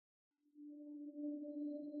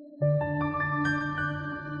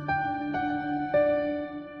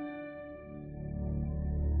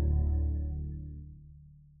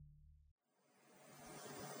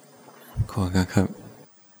กันครับ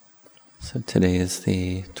So today is the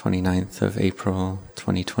 29th of April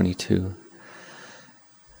 2022.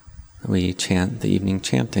 We chant the evening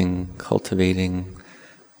chanting, cultivating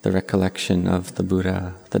the recollection of the Buddha,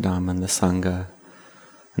 the Dhamma, and the Sangha.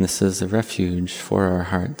 And this is a refuge for our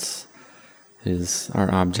hearts. It is our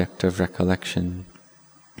object of recollection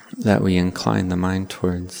that we incline the mind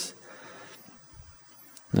towards.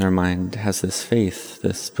 And our mind has this faith,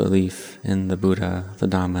 this belief in the Buddha, the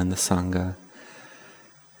Dhamma, and the Sangha.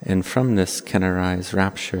 And from this can arise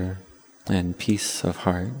rapture and peace of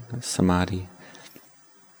heart, samadhi.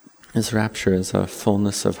 This rapture is a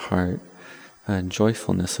fullness of heart, a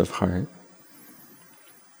joyfulness of heart.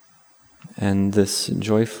 And this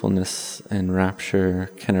joyfulness and rapture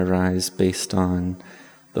can arise based on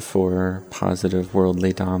the four positive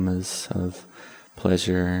worldly dhammas of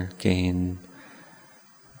pleasure, gain,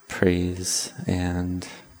 praise, and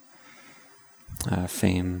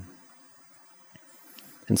fame.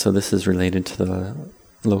 And so this is related to the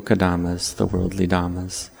loka dhammas, the worldly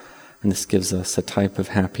dhammas, and this gives us a type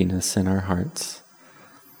of happiness in our hearts.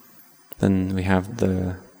 Then we have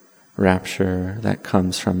the rapture that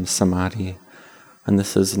comes from samadhi, and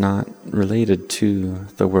this is not related to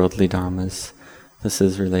the worldly dhammas. This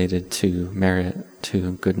is related to merit,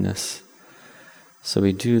 to goodness. So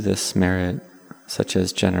we do this merit, such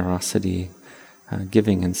as generosity,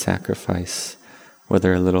 giving and sacrifice,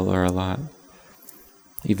 whether a little or a lot.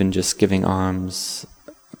 Even just giving alms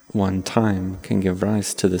one time can give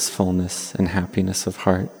rise to this fullness and happiness of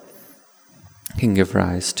heart, can give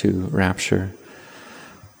rise to rapture.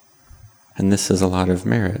 And this is a lot of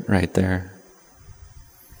merit right there.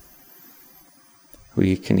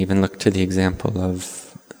 We can even look to the example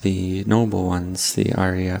of the noble ones, the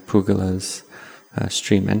Arya Pugalas,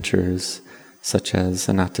 stream enterers, such as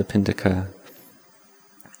Anathapindika.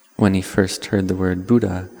 When he first heard the word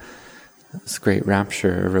Buddha, this great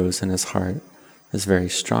rapture arose in his heart, this very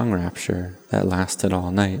strong rapture that lasted all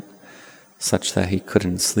night, such that he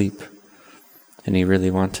couldn't sleep. And he really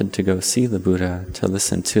wanted to go see the Buddha, to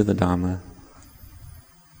listen to the Dhamma.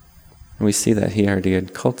 And we see that he already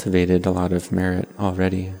had cultivated a lot of merit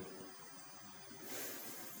already.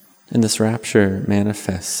 And this rapture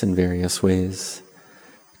manifests in various ways.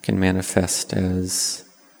 It can manifest as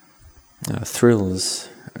thrills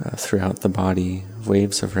throughout the body,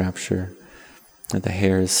 waves of rapture, the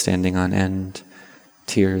hairs standing on end,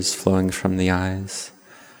 tears flowing from the eyes,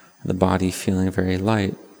 the body feeling very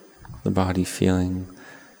light, the body feeling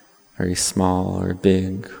very small or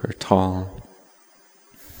big or tall.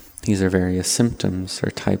 These are various symptoms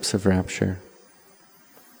or types of rapture.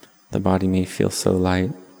 The body may feel so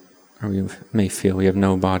light, or we may feel we have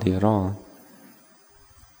no body at all.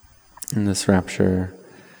 And this rapture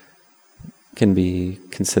can be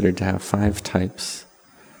considered to have 5 types.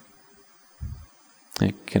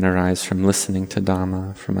 It can arise from listening to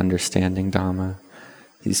Dhamma, from understanding Dhamma.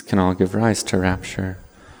 These can all give rise to rapture,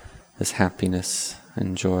 this happiness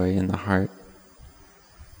and joy in the heart.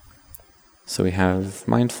 So we have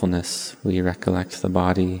mindfulness. We recollect the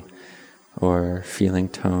body or feeling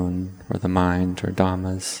tone or the mind or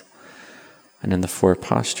Dhammas. And in the 4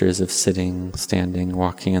 postures of sitting, standing,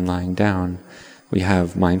 walking, and lying down, we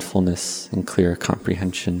have mindfulness and clear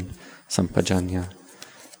comprehension, sampajanya.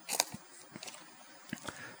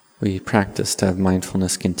 We practice to have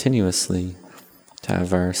mindfulness continuously, to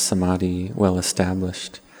have our samadhi well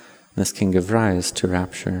established. This can give rise to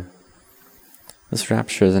rapture. This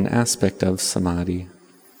rapture is an aspect of samadhi.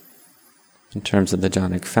 In terms of the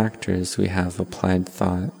jhanic factors, we have applied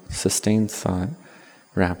thought, sustained thought,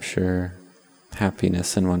 rapture,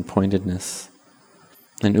 happiness, and one-pointedness.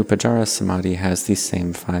 And Upacara Samadhi has these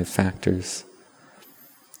same 5 factors.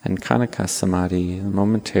 And Khanika Samadhi,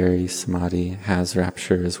 momentary Samadhi, has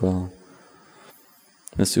rapture as well.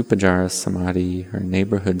 This Upacara Samadhi, or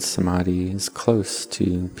neighborhood Samadhi, is close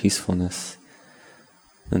to peacefulness.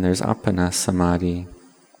 Then there's Appana Samadhi,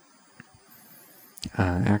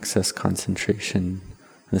 access concentration.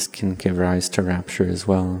 This can give rise to rapture as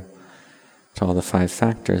well. To all the 5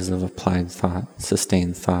 factors of applied thought,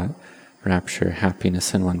 sustained thought, rapture,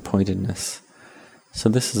 happiness, and one-pointedness. So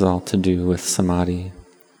this is all to do with samadhi.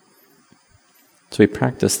 So we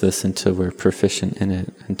practice this until we're proficient in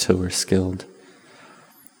it, until we're skilled.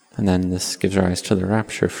 And then this gives rise to the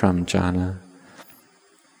rapture from jhana.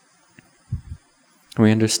 And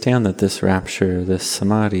we understand that this rapture, this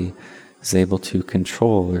samadhi, is able to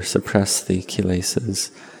control or suppress the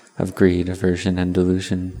kilesas of greed, aversion, and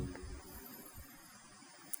delusion.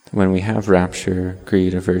 When we have rapture,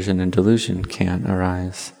 greed, aversion, and delusion can't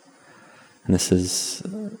arise. And this is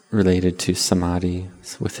related to samadhi,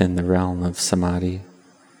 it's within the realm of samadhi.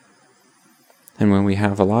 And when we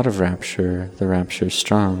have a lot of rapture, the rapture is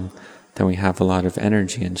strong, then we have a lot of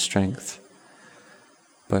energy and strength.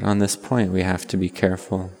 But on this point we have to be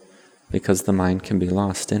careful, because the mind can be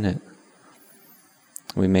lost in it.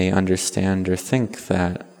 We may understand or think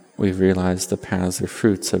that we've realized the paths or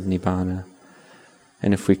fruits of Nibbana.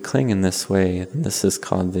 And if we cling in this way, then this is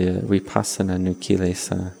called the vipassana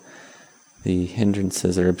nukilesa, the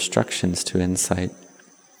hindrances or obstructions to insight.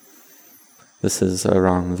 This is a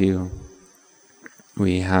wrong view.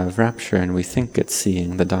 We have rapture and we think it's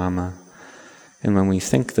seeing the Dhamma. And when we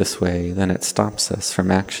think this way, then it stops us from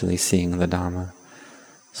actually seeing the Dhamma.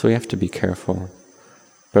 So we have to be careful.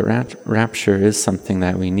 But rapture is something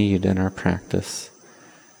that we need in our practice.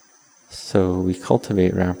 So we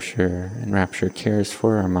cultivate rapture, and rapture cares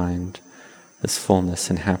for our mind, this fullness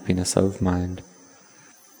and happiness of mind.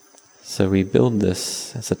 So we build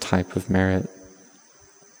this as a type of merit.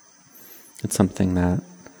 It's something that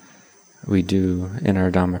we do in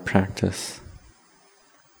our Dhamma practice.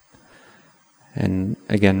 And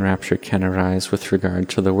again, rapture can arise with regard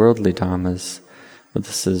to the worldly Dhammas, but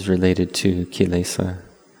this is related to kilesa.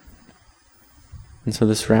 And so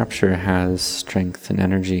this rapture has strength and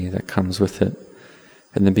energy that comes with it.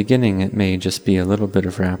 In the beginning, it may just be a little bit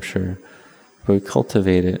of rapture, but we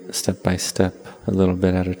cultivate it step by step, a little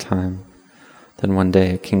bit at a time. Then one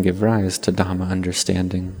day it can give rise to Dhamma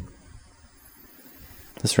understanding.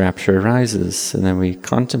 This rapture arises, and then we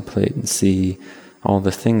contemplate and see all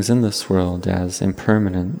the things in this world as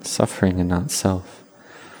impermanent, suffering, and not self.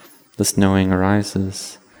 This knowing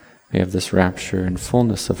arises. We have this rapture and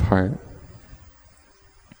fullness of heart.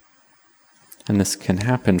 And this can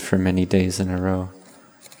happen for many days in a row.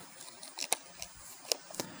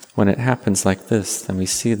 When it happens like this, then we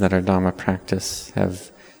see that our Dhamma practice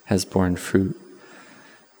has borne fruit.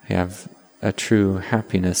 We have a true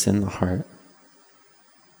happiness in the heart.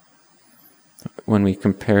 When we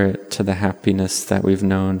compare it to the happiness that we've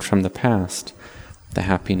known from the past, the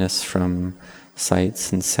happiness from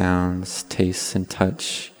sights and sounds, tastes and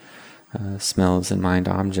touch, smells and mind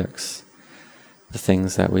objects, the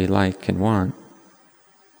things that we like and want,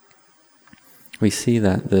 we see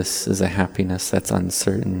that this is a happiness that's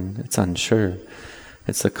uncertain, it's unsure,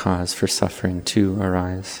 it's a cause for suffering to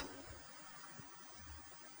arise.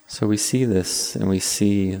 So we see this, and we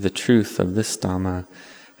see the truth of this Dhamma,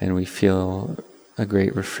 and we feel a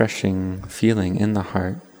great refreshing feeling in the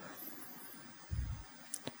heart.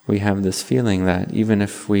 We have this feeling that even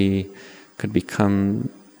if we could become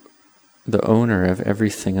the owner of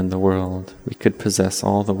everything in the world, we could possess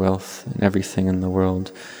all the wealth and everything in the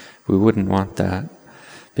world, we wouldn't want that,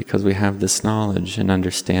 because we have this knowledge and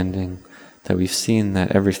understanding that we've seen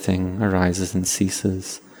that everything arises and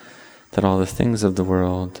ceases, that all the things of the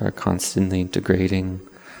world are constantly degrading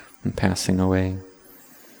and passing away.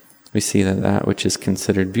 We see that that which is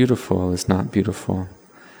considered beautiful is not beautiful,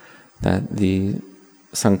 that the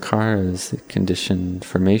sankharas, the conditioned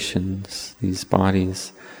formations, these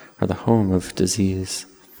bodies, are the home of disease,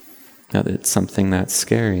 that it's something that's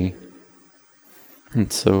scary.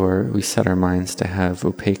 And so we set our minds to have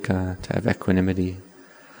upekkha, to have equanimity.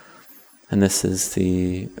 And this is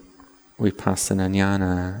the vipassana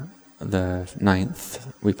jnana, the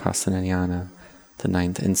ninth vipassana jnana, the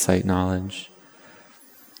ninth insight knowledge.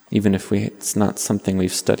 Even if it's not something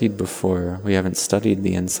we've studied before, we haven't studied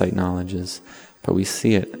the insight knowledges, but we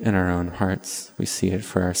see it in our own hearts, we see it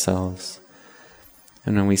for ourselves.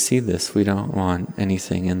 And when we see this, we don't want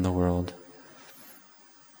anything in the world.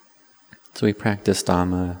 So we practice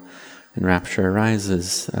Dhamma, and rapture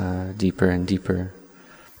arises deeper and deeper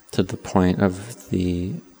to the point of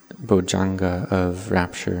the bojjhanga of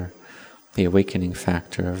rapture, the awakening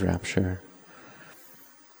factor of rapture.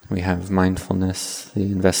 We have mindfulness, the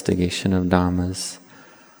investigation of Dhammas.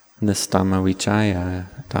 And this Dhamma Vichaya,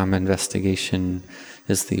 Dhamma investigation,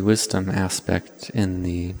 is the wisdom aspect in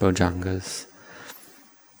the bojjhangas.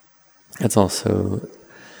 It's also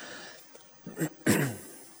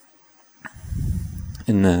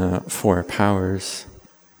in the four powers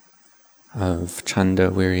of Chanda,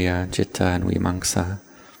 Virya, Citta, and Vimamsa.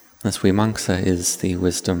 This Vimamsa is the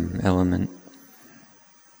wisdom element.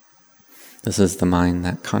 This is the mind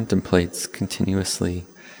that contemplates continuously,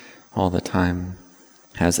 all the time,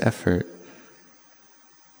 has effort.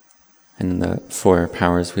 In the four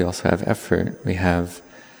powers we also have effort. We have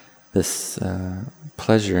this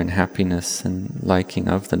pleasure and happiness and liking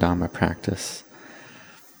of the Dhamma practice.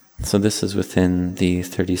 So this is within the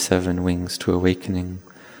 37 wings to awakening,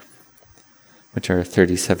 which are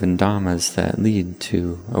 37 Dhammas that lead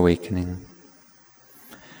to awakening.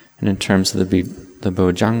 And in terms of the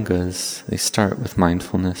bojjhangas, they start with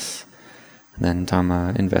mindfulness, and then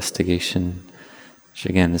Dhamma investigation, which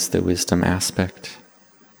again is the wisdom aspect.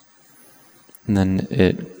 And then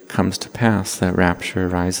it comes to pass that rapture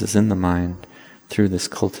arises in the mind through this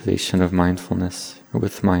cultivation of mindfulness.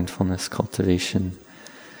 With mindfulness cultivation,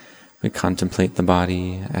 we contemplate the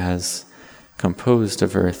body as composed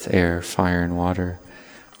of earth, air, fire, and water,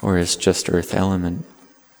 or as just earth element.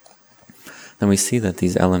 Then we see that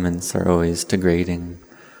these elements are always degrading.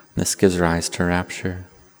 This gives rise to rapture.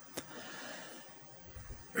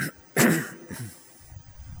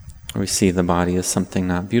 We see the body as something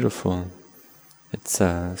not beautiful. It's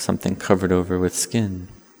something covered over with skin.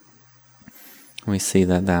 We see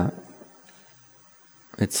that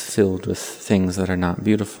it's filled with things that are not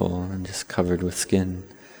beautiful and just covered with skin.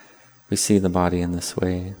 We see the body in this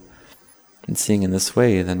way. And seeing in this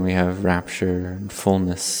way, then we have rapture and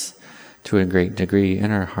fullness to a great degree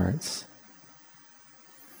in our hearts.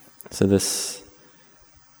 So this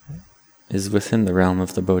is within the realm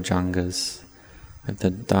of the Bojjhangas, of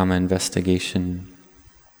the Dhamma investigation.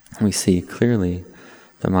 We see clearly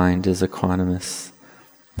the mind is equanimous,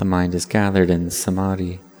 the mind is gathered in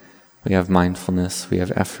samadhi. We have mindfulness, we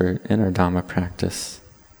have effort in our Dhamma practice.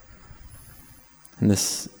 And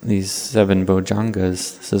these 7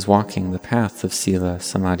 Bojjhangas, this is walking the path of sila,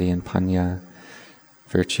 samadhi, and panya,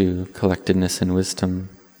 virtue, collectedness, and wisdom.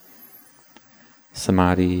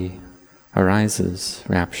 Samadhi arises,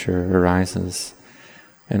 rapture arises,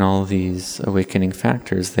 and all these awakening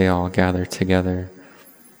factors, they all gather together.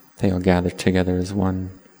 They all gather together as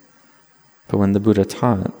one. But when the Buddha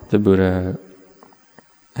taught, the Buddha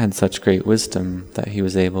had such great wisdom that he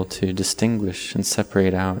was able to distinguish and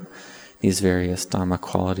separate out these various Dhamma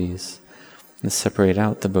qualities, and separate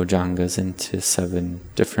out the Bojjhangas into 7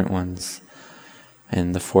 different ones,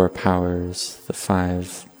 and the 4 powers, the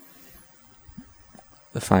five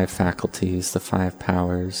faculties, the 5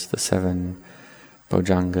 powers, the 7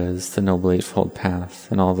 Bojjhangas, the Noble Eightfold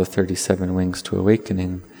Path, and all the 37 wings to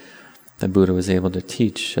awakening. The Buddha was able to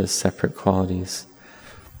teach as separate qualities,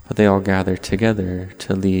 but they all gather together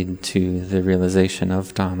to lead to the realization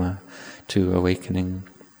of Dhamma, to awakening.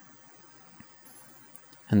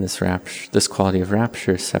 And this quality of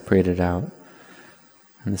rapture is separated out,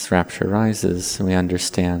 and this rapture rises, and we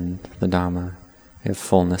understand the Dhamma. We have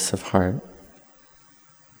fullness of heart.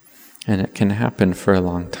 And it can happen for a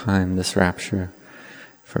long time, this rapture,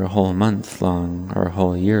 for a whole month long or a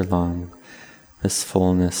whole year long. This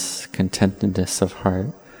fullness, contentedness of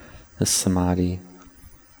heart, this samadhi.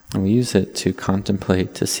 And we use it to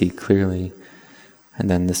contemplate, to see clearly, and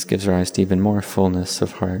then this gives rise to even more fullness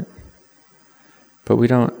of heart. But we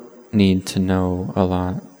don't need to know a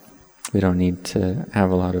lot. We don't need to have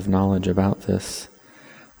a lot of knowledge about this.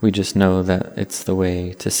 We just know that it's the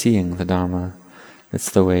way to seeing the Dhamma. It's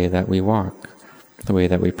the way that we walk, the way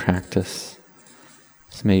that we practice.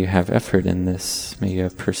 So may you have effort in this, may you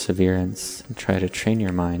have perseverance, and try to train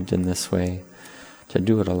your mind in this way, to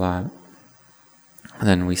do it a lot. And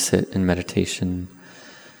then we sit in meditation,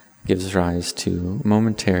 gives rise to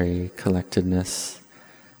momentary collectedness,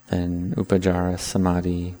 then upacara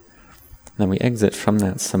samadhi. Then we exit from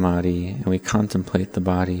that samadhi and we contemplate the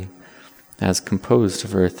body as composed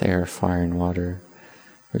of earth, air, fire, and water.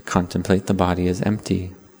 We contemplate the body as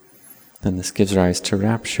empty. Then this gives rise to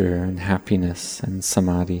rapture and happiness and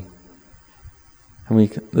samadhi. And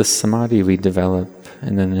this samadhi we develop,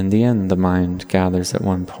 and then in the end the mind gathers at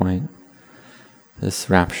one point. This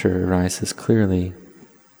rapture arises clearly.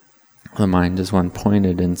 The mind is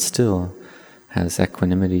one-pointed and still, has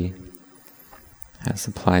equanimity, has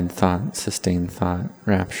applied thought, sustained thought,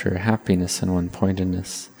 rapture, happiness, and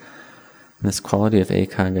one-pointedness. And this quality of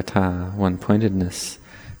ekaggata, one-pointedness,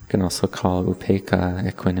 you can also call upekkha,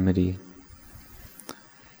 equanimity.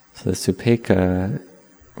 So this upekkha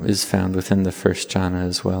is found within the first jhana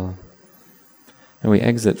as well. And we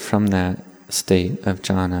exit from that state of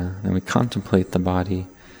jhana, and we contemplate the body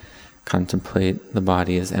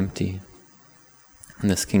as empty. And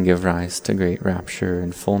this can give rise to great rapture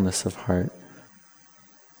and fullness of heart.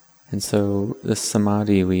 And so this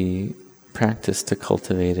samadhi, we practice to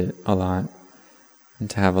cultivate it a lot, and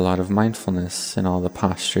to have a lot of mindfulness in all the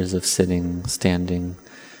postures of sitting, standing,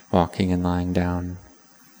 walking, and lying down,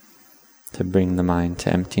 to bring the mind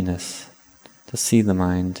to emptiness, to see the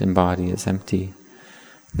mind and body as empty.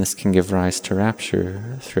 And this can give rise to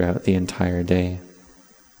rapture throughout the entire day.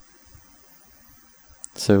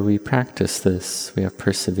 So we practice this, we have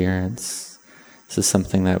perseverance. This is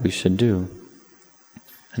something that we should do.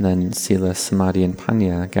 And then sila, samadhi, and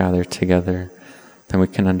panya gather together, then we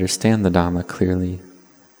can understand the Dhamma clearly.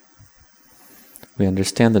 We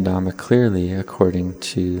understand the Dhamma clearly according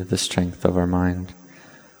to the strength of our mind.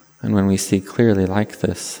 And when we see clearly like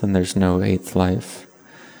this, then there's no eighth life,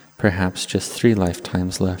 perhaps just 3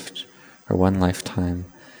 lifetimes left, or 1 lifetime,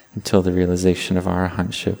 until the realization of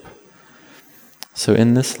arahantship. So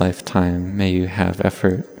in this lifetime, may you have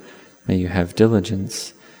effort, may you have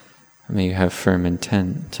diligence, may you have firm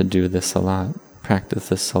intent to do this a lot, practice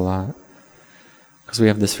this a lot. Because we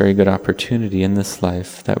have this very good opportunity in this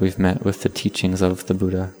life that we've met with the teachings of the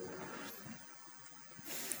Buddha,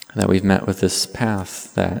 that we've met with this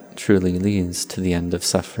path that truly leads to the end of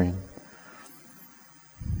suffering.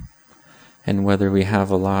 And whether we have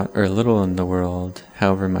a lot or little in the world,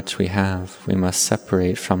 however much we have, we must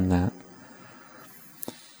separate from that.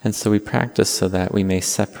 And so we practice so that we may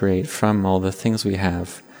separate from all the things we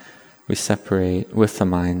have. We separate with a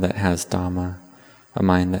mind that has Dhamma, a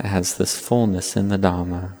mind that has this fullness in the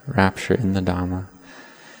Dhamma, rapture in the Dhamma.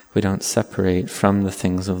 We don't separate from the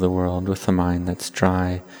things of the world with a mind that's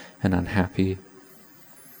dry and unhappy.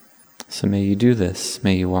 So may you do this,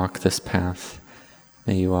 may you walk this path,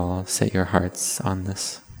 may you all set your hearts on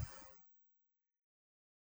this.